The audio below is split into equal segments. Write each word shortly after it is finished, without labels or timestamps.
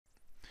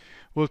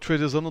Well,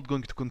 traders, I'm not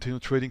going to continue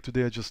trading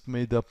today. I just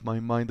made up my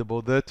mind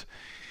about that.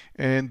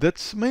 And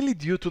that's mainly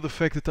due to the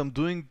fact that I'm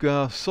doing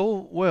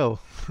so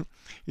well.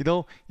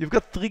 You've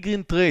got 3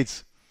 green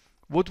trades.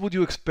 What would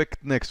you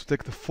expect next? To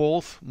take the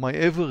fourth? My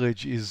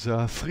average is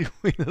 3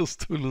 winners,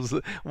 2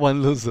 losers,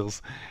 1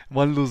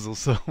 loser.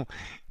 So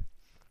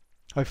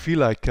I feel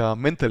like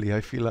mentally, I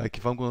feel like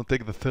if I'm going to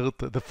take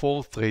the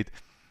fourth trade,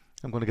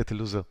 I'm going to get a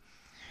loser.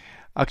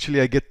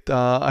 Actually,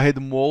 I had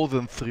more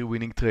than 3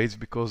 winning trades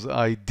because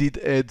I did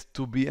add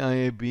to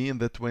BIAB and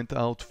that went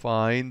out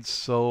fine.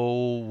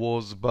 So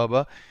was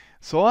Baba.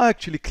 So I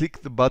actually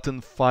clicked the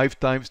button 5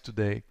 times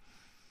today,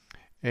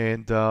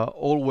 and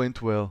all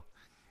went well.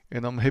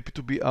 And I'm happy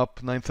to be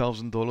up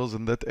 $9,000,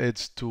 and that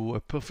adds to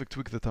a perfect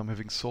week that I'm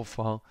having so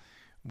far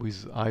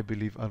with, I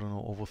believe, I don't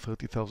know, over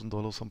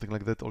 $30,000, something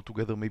like that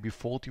altogether, maybe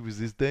 40 with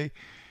this day.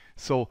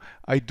 So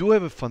I do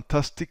have a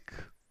fantastic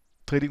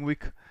trading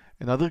week,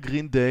 another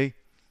green day,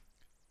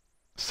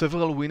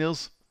 several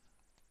winners.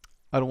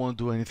 I don't want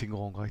to do anything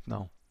wrong right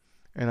now.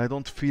 And I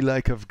don't feel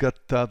like I've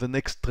got the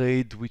next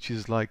trade, which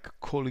is like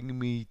calling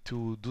me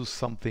to do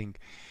something.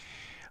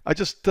 I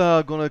just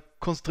gonna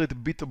concentrate a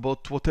bit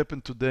about what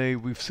happened today.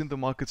 We've seen the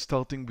market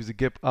starting with a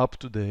gap up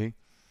today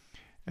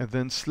and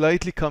then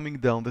slightly coming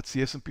down. That's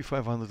the S&P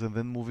 500 and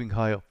then moving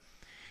higher.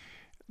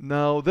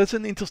 Now that's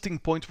an interesting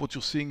point what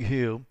you're seeing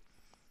here.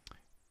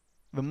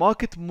 The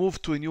market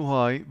moved to a new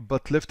high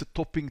but left a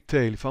topping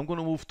tail. If I'm going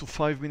to move to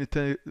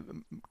 5-minute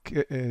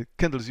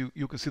candles,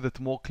 you can see that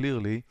more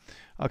clearly.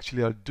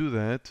 Actually, I'll do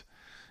that.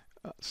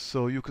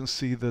 So you can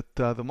see that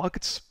the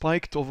market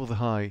spiked over the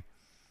high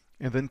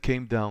and then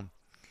came down.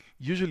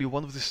 Usually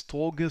one of the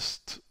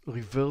strongest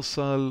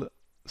reversal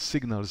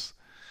signals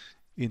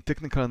in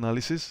technical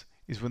analysis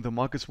is when the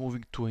market's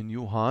moving to a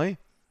new high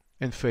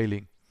and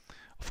failing.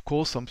 Of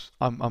course,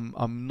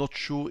 I'm not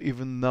sure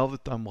even now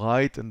that I'm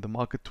right and the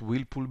market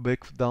will pull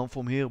back down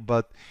from here,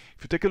 but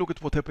if you take a look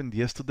at what happened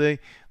yesterday,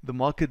 the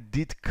market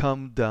did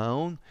come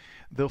down.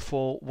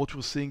 Therefore, what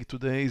we're seeing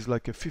today is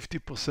like a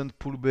 50%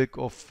 pullback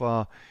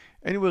of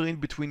anywhere in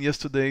between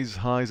yesterday's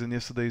highs and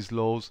yesterday's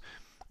lows.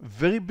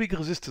 Very big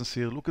resistance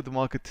here. Look at the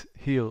market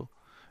here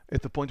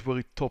at the point where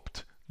it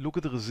topped. Look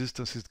at the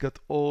resistance. It's got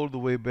all the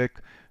way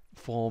back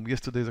from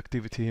yesterday's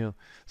activity here.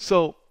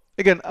 So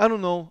again, I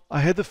don't know.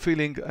 I had a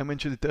feeling, I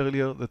mentioned it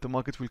earlier, that the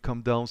market will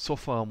come down. So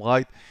far, I'm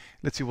right.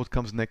 Let's see what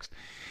comes next.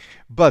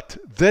 But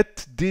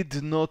that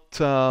did not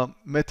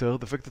matter,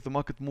 the fact that the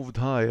market moved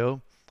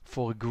higher,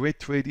 for a great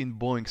trade in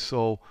Boeing.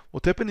 So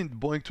what happened in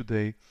Boeing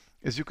today,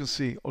 as you can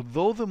see,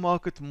 although the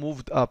market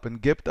moved up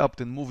and gapped up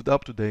and moved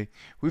up today,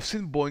 we've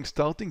seen Boeing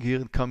starting here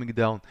and coming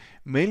down,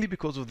 mainly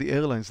because of the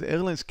airlines. The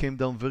airlines came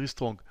down very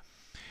strong.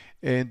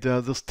 And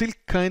they're still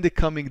kind of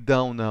coming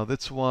down now.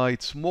 That's why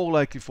it's more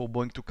likely for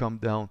Boeing to come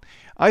down.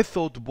 I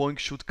thought Boeing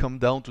should come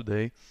down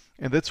today,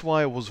 and that's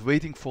why I was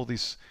waiting for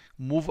this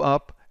move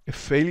up, a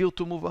failure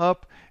to move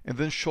up, and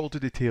then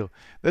shorted it here.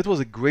 That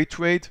was a great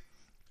trade,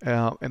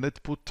 and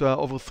that put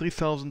over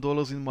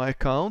 $3,000 in my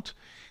account.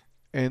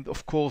 And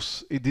of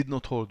course, it did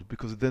not hold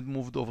because it then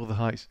moved over the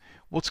highs.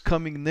 What's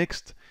coming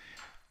next?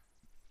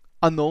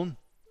 Unknown.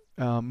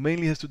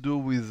 Mainly has to do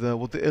with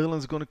what the airline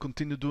is going to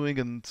continue doing,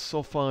 and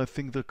so far I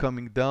think they're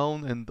coming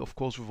down, and of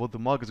course with what the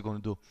market's going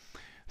to do.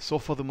 So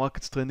far the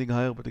market's trending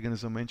higher, but again,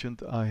 as I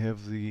mentioned, I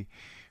have the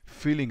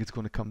feeling it's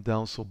going to come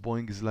down, so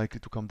Boeing is likely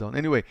to come down.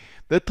 Anyway,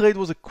 that trade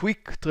was a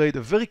quick trade,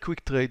 a very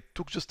quick trade,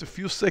 took just a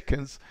few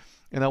seconds,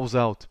 and I was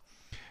out.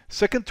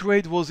 Second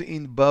trade was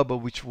in Baba,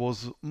 which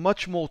was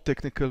much more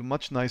technical,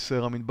 much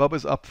nicer. I mean, Baba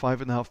is up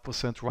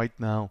 5.5% right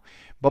now.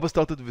 Baba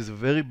started with a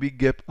very big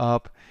gap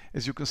up,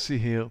 as you can see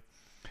here.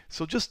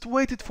 So just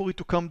waited for it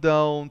to come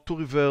down, to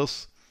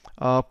reverse,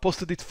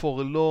 posted it for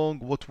a long,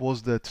 what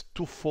was that,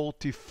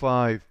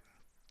 245,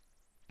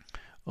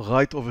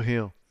 right over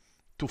here,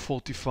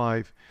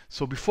 245.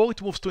 So before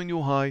it moves to a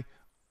new high,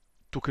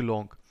 took a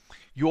long.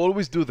 You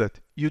always do that.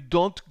 You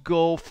don't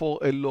go for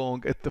a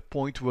long at the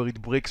point where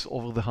it breaks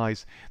over the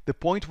highs. The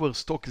point where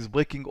stock is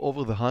breaking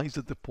over the highs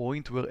at the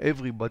point where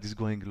everybody's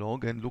going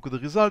long, and look at the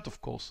result,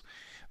 of course.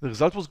 The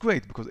result was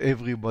great because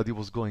everybody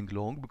was going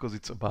long, because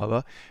it's a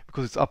Baba,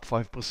 because it's up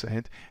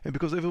 5%, and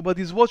because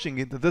everybody is watching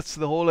it. And that's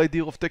the whole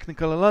idea of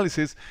technical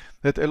analysis,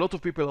 that a lot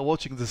of people are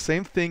watching. The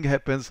same thing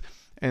happens,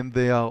 and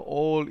they are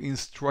all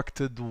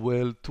instructed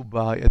well to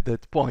buy at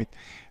that point.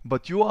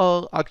 But you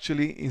are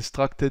actually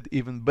instructed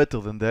even better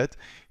than that.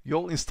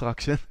 Your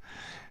instruction,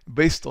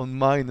 based on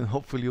mine and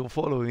hopefully your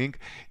following,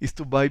 is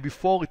to buy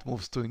before it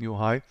moves to a new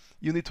high.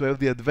 You need to have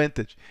the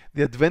advantage.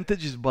 The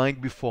advantage is buying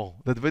before.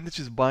 The advantage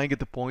is buying at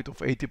the point of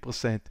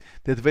 80%.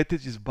 The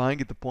advantage is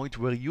buying at the point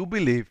where you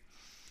believe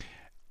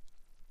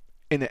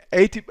in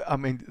 80, I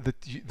mean,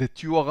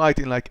 that you are right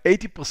in like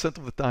 80%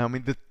 of the time. I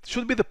mean, that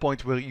should be the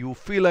point where you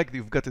feel like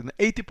you've got an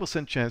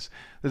 80% chance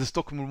that the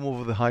stock will move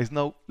over the highs.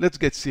 Now, let's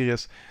get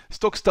serious.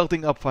 Stock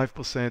starting up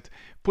 5%,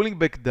 pulling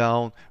back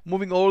down,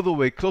 moving all the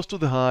way close to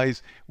the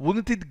highs.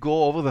 Wouldn't it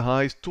go over the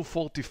highs,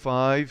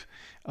 245?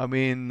 I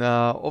mean,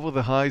 over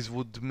the highs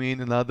would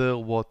mean another,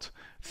 what,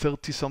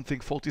 30 something,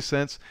 40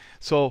 cents.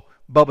 So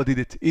Baba did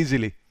it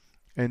easily.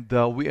 And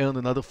we earned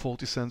another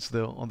 40 cents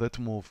there on that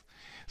move.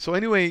 So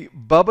anyway,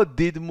 Baba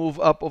did move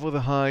up over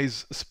the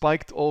highs,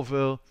 spiked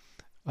over,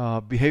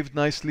 behaved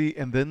nicely,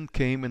 and then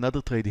came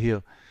another trade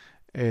here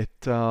at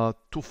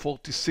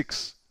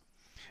 246.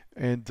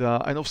 And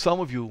I know some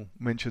of you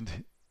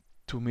mentioned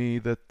to me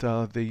that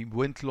they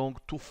went long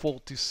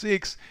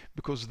 246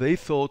 because they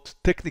thought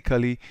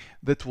technically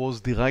that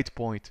was the right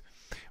point.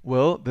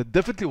 Well, that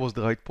definitely was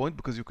the right point,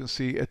 because you can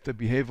see at the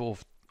behavior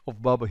of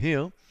Baba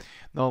here.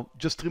 Now,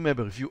 just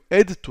remember, if you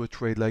add to a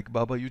trade like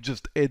Baba, you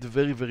just add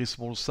very, very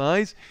small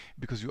size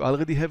because you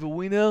already have a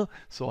winner.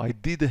 So I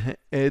did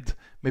add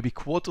maybe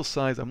quarter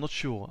size. I'm not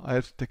sure. I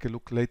have to take a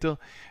look later.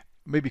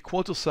 Maybe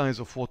quarter size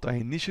of what I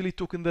initially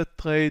took in that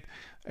trade.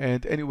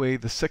 And anyway,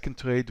 the second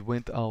trade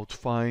went out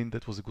fine.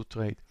 That was a good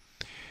trade.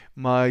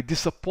 My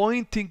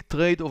disappointing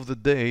trade of the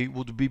day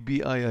would be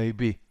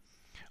BIIB.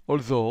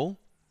 Although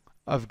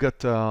I've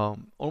got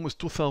almost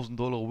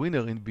 $2,000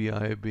 winner in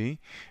BIIB,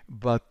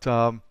 but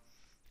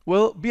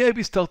well,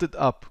 BIIB started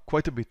up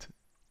quite a bit.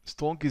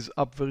 Strong is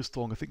up very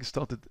strong. I think it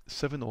started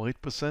 7 or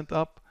 8%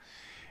 up.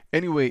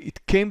 Anyway,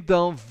 it came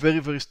down very,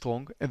 very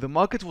strong, and the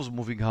market was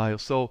moving higher.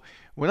 So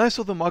when I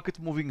saw the market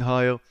moving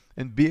higher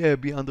and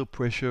BIIB under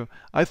pressure,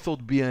 I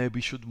thought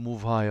BIIB should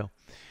move higher.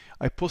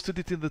 I posted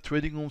it in the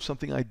trading room,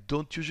 something I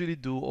don't usually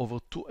do, over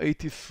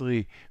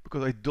 283,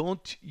 because I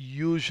don't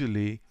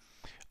usually,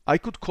 I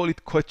could call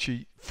it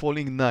Kochi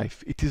falling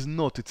knife. It is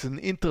not. It's an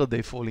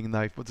intraday falling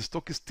knife, but the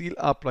stock is still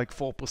up like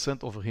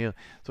 4% over here.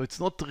 So it's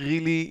not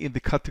really in the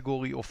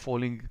category of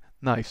falling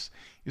knives.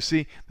 You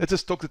see, that's a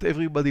stock that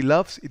everybody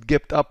loves. It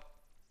gapped up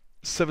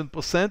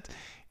 7%.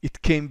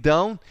 It came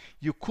down.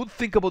 You could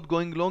think about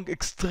going long.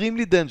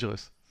 Extremely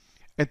dangerous.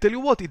 And tell you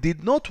what, it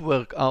did not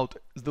work out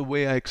the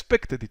way I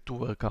expected it to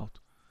work out.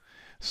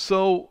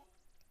 So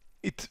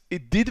it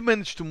did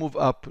manage to move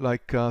up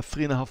like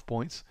 3.5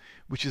 points,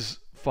 which is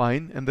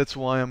fine, and that's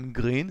why I'm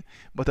green,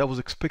 but I was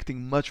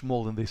expecting much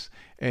more than this.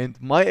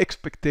 And my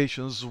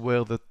expectations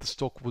were that the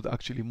stock would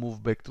actually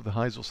move back to the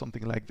highs or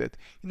something like that.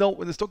 You know,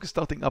 when the stock is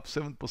starting up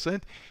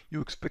 7%, you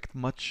expect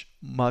much,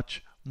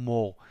 much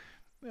more.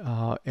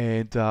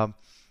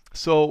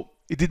 So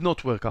it did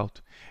not work out.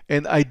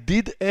 And I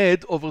did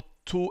add over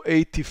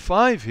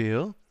 285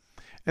 here,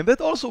 and that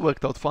also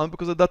worked out fine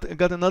because I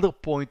got another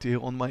point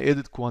here on my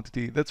added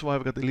quantity. That's why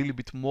I've got a little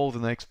bit more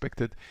than I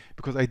expected,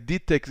 because I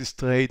did take this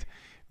trade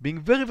being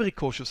very, very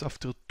cautious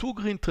after 2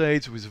 green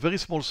trades with very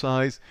small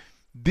size.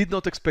 Did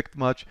not expect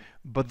much,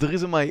 but the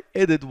reason I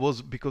added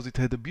was because it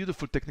had a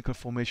beautiful technical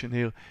formation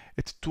here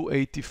at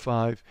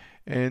 285,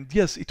 and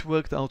yes, it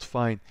worked out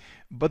fine,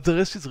 but the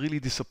rest is really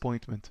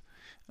disappointment.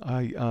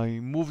 I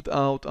moved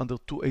out under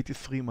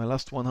 283, my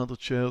last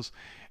 100 shares,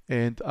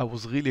 and I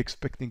was really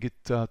expecting it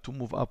to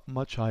move up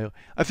much higher.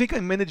 I think I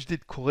managed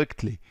it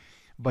correctly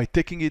by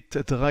taking it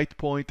at the right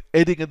point,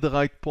 adding at the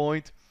right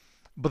point,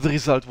 but the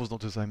result was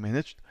not as I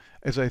managed,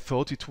 as I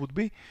thought it would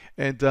be,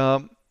 and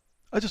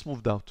I just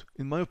moved out.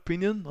 In my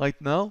opinion,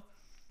 right now,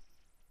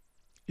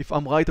 if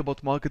I'm right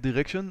about market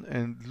direction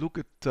and look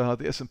at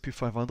the S&P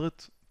 500,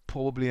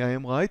 probably I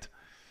am right,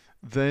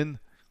 then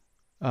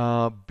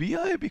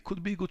BIIB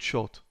could be a good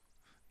short.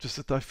 Just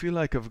that I feel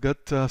like I've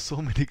got so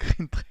many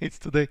green trades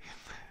today.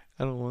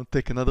 I don't want to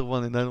take another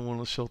one, and I don't want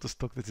to short a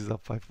stock that is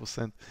up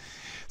 5%.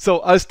 So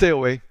I'll stay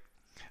away.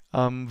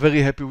 I'm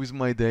very happy with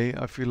my day.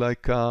 I feel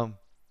like I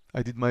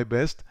did my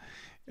best,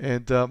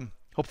 and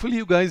hopefully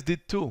you guys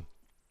did too.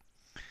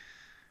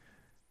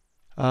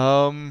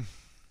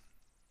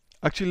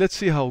 Actually, let's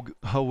see how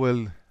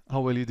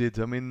well you did.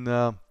 I mean,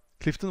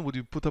 Clifton, would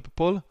you put up a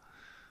poll?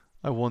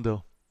 I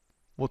wonder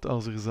what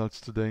are the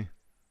results today.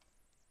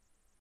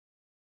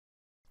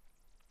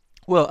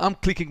 Well, I'm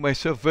clicking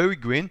myself very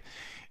green,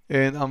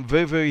 and I'm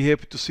very, very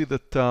happy to see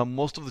that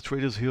most of the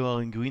traders here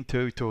are in green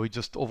territory,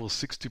 just over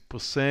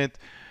 60%,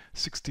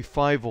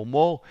 65 or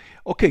more.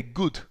 Okay,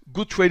 good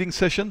trading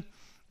session.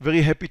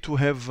 Very happy to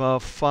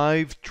have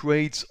 5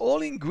 trades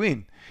all in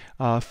green.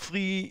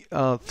 Three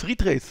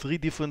trades, 3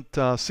 different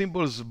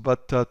symbols,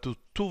 but to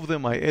 2 of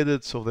them I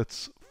added, so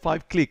that's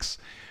 5 clicks,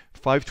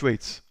 5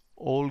 trades,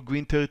 all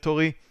green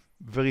territory.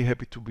 Very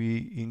happy to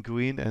be in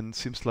green, and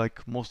seems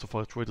like most of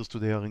our traders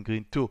today are in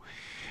green too.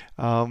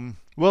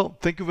 Well,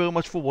 thank you very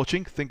much for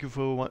watching. Thank you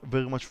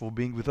very much for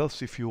being with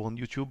us. If you're on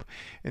YouTube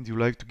and you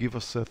like to give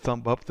us a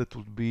thumb up, that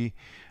would be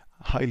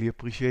highly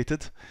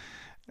appreciated.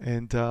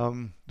 And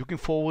looking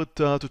forward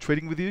to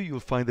trading with you.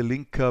 You'll find a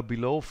link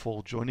below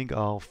for joining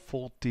our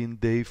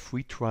 14-day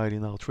free trial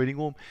in our trading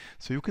room,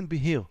 so you can be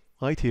here,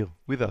 right here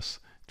with us,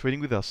 trading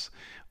with us.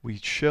 We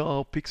share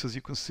our picks, as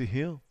you can see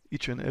here,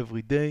 each and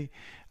every day.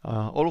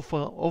 All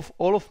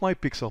of my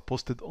picks are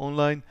posted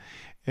online,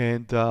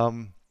 and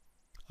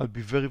I'll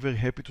be very, very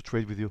happy to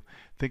trade with you.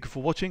 Thank you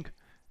for watching,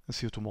 and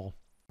see you tomorrow.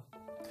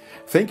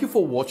 Thank you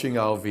for watching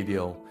our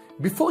video.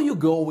 Before you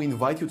go, we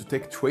invite you to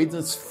take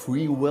Tradenet's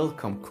free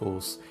welcome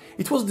course.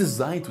 It was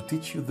designed to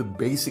teach you the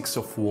basics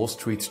of Wall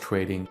Street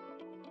trading.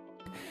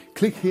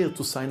 Click here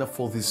to sign up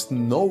for this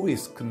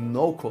no-risk,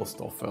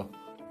 no-cost offer.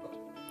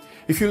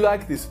 If you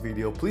like this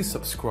video, please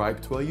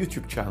subscribe to our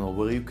YouTube channel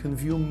where you can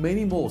view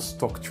many more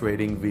stock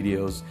trading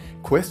videos.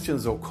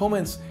 Questions or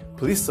comments,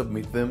 please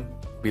submit them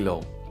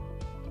below.